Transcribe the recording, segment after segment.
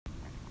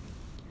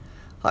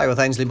Hi,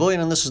 with Ainslie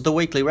Bullion, and this is the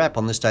weekly wrap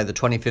on this day, the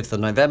 25th of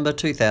November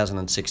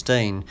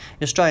 2016.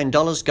 Australian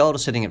dollars, gold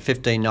is sitting at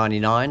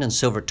 $15.99 and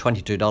silver at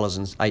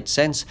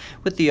 $22.08,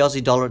 with the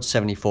Aussie dollar at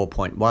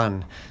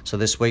 74.1. So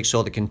this week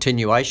saw the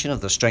continuation of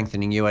the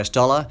strengthening US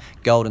dollar,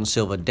 gold and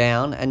silver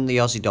down, and the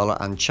Aussie dollar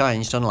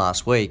unchanged on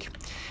last week.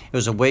 It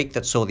was a week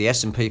that saw the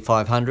S&P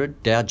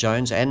 500, Dow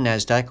Jones and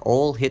Nasdaq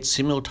all hit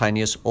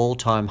simultaneous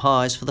all-time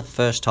highs for the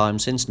first time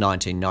since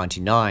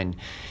 1999.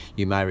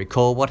 You may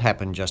recall what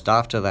happened just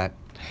after that.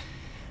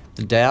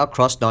 The Dow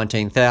crossed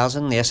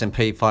 19,000, the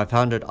S&P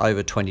 500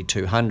 over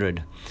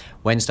 2,200.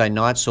 Wednesday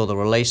night saw the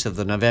release of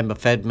the November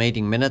Fed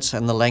meeting minutes,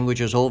 and the language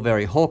was all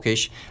very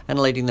hawkish and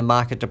leading the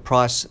market to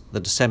price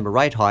the December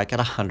rate hike at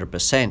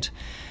 100%.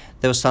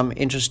 There was some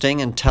interesting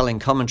and telling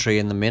commentary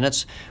in the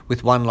minutes,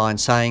 with one line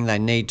saying they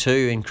need to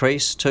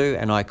increase to,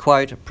 and I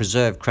quote,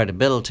 preserve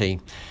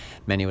credibility.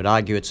 Many would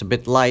argue it's a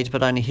bit late,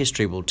 but only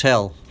history will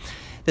tell.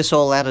 This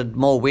all added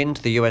more wind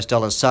to the US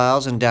dollar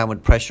sales and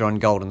downward pressure on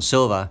gold and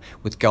silver,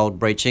 with gold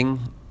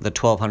breaching the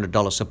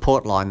 $1,200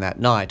 support line that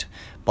night.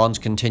 Bonds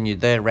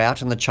continued their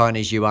rout, and the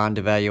Chinese yuan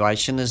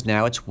devaluation is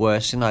now its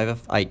worst in over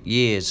 8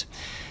 years.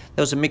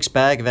 There was a mixed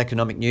bag of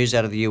economic news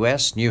out of the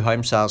US. New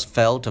home sales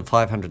fell to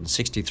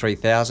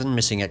 563,000,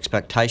 missing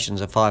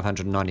expectations of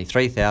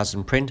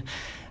 593,000 print,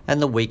 and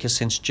the weakest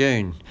since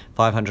June.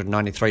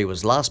 593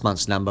 was last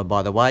month's number,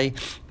 by the way,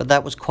 but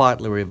that was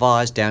quietly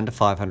revised down to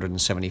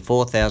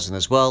 574,000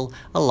 as well,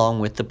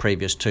 along with the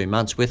previous 2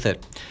 months with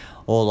it.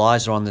 All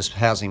eyes are on this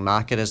housing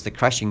market as the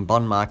crashing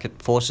bond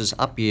market forces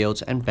up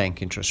yields and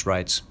bank interest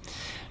rates.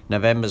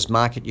 November's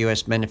market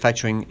US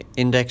manufacturing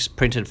index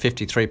printed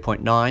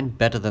 53.9,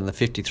 better than the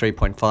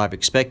 53.5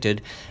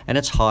 expected, and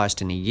its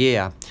highest in a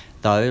year.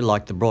 Though,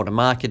 like the broader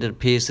market, it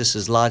appears this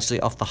is largely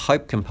off the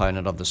hope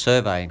component of the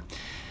survey.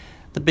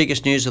 The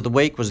biggest news of the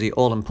week was the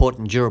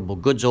all-important durable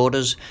goods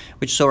orders,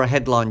 which saw a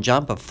headline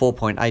jump of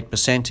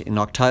 4.8% in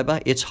October,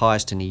 its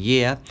highest in a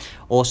year,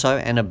 also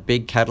and a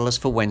big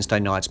catalyst for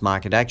Wednesday night's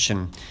market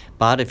action.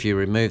 But if you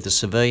remove the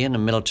civilian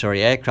and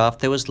military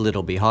aircraft, there was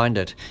little behind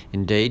it.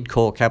 Indeed,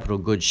 core capital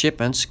goods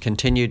shipments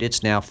continued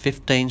its now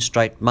 15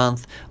 straight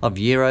month of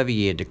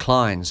year-over-year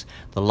declines,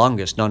 the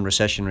longest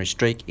non-recessionary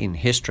streak in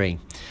history.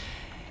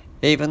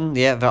 Even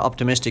the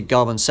ever-optimistic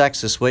Goldman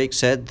Sachs this week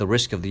said the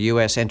risk of the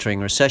US entering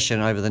recession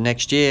over the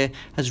next year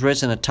has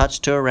risen a touch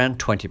to around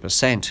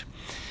 20%.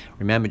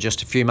 Remember,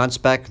 just a few months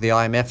back, the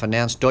IMF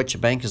announced Deutsche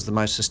Bank as the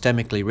most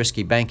systemically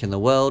risky bank in the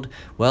world.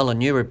 Well, a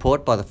new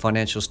report by the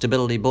Financial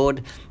Stability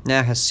Board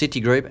now has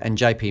Citigroup and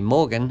JP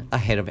Morgan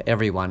ahead of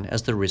everyone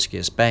as the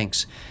riskiest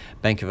banks.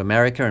 Bank of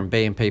America and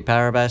BNP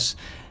Paribas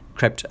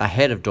crept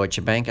ahead of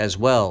Deutsche Bank as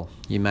well.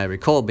 You may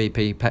recall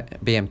BNP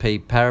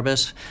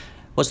Paribas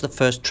was the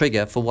first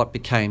trigger for what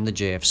became the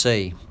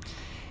GFC.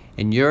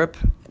 In Europe,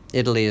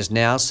 Italy is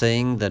now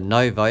seeing the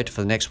no vote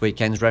for the next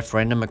weekend's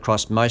referendum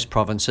across most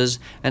provinces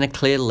and a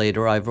clear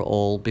leader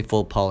overall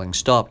before polling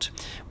stopped.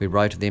 We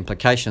wrote of the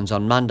implications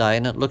on Monday,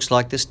 and it looks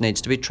like this needs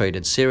to be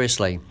treated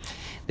seriously.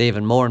 The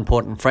even more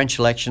important French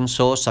election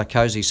saw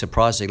Sarkozy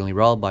surprisingly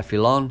rolled by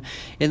Fillon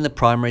in the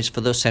primaries for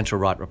the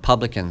centre-right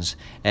Republicans,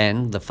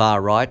 and the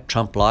far-right,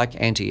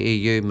 Trump-like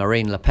anti-EU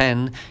Marine Le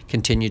Pen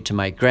continued to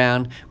make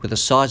ground with a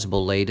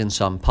sizable lead in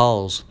some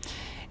polls.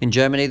 In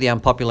Germany, the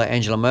unpopular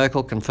Angela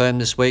Merkel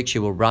confirmed this week she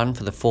will run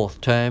for the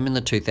fourth term in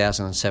the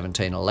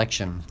 2017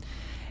 election.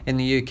 In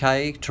the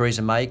UK,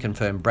 Theresa May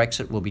confirmed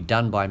Brexit will be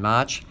done by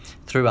March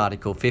through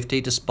Article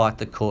 50 despite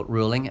the court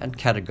ruling, and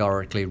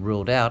categorically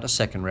ruled out a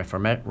second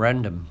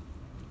referendum.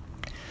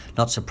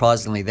 Not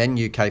surprisingly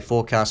then, UK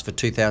forecast for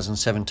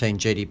 2017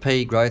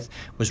 GDP growth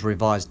was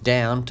revised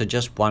down to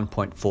just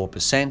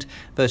 1.4%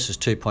 versus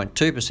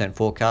 2.2%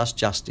 forecast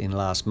just in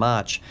last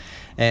March.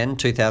 And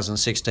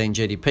 2016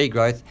 GDP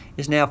growth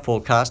is now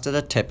forecast at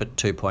a tepid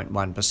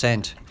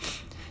 2.1%.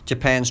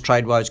 Japan's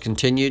trade woes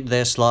continued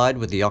their slide,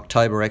 with the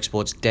October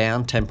exports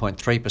down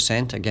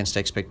 10.3% against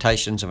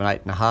expectations of an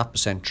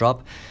 8.5%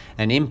 drop,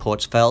 and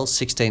imports fell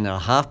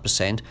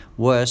 16.5%,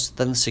 worse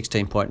than the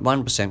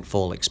 16.1%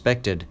 fall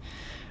expected.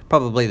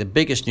 Probably the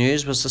biggest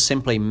news was the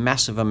simply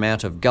massive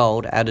amount of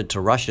gold added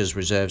to Russia's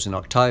reserves in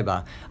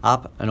October,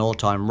 up an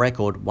all-time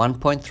record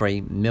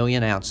 1.3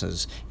 million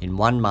ounces in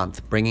 1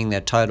 month, bringing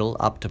their total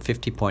up to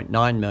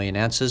 50.9 million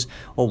ounces,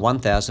 or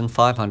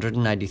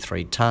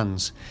 1,583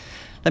 tonnes.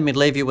 Let me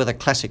leave you with a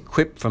classic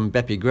quip from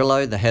Beppe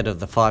Grillo, the head of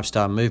the Five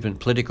Star Movement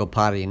political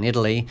party in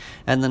Italy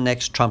and the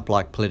next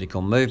Trump-like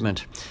political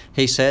movement.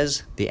 He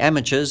says, "The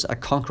amateurs are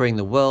conquering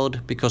the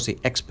world because the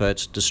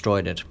experts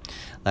destroyed it."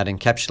 That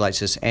encapsulates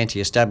this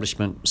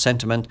anti-establishment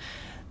sentiment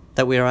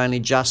that we are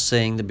only just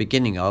seeing the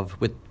beginning of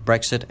with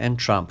Brexit and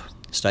Trump.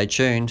 Stay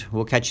tuned.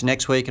 We'll catch you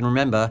next week, and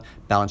remember,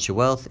 balance your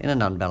wealth in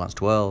an unbalanced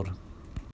world.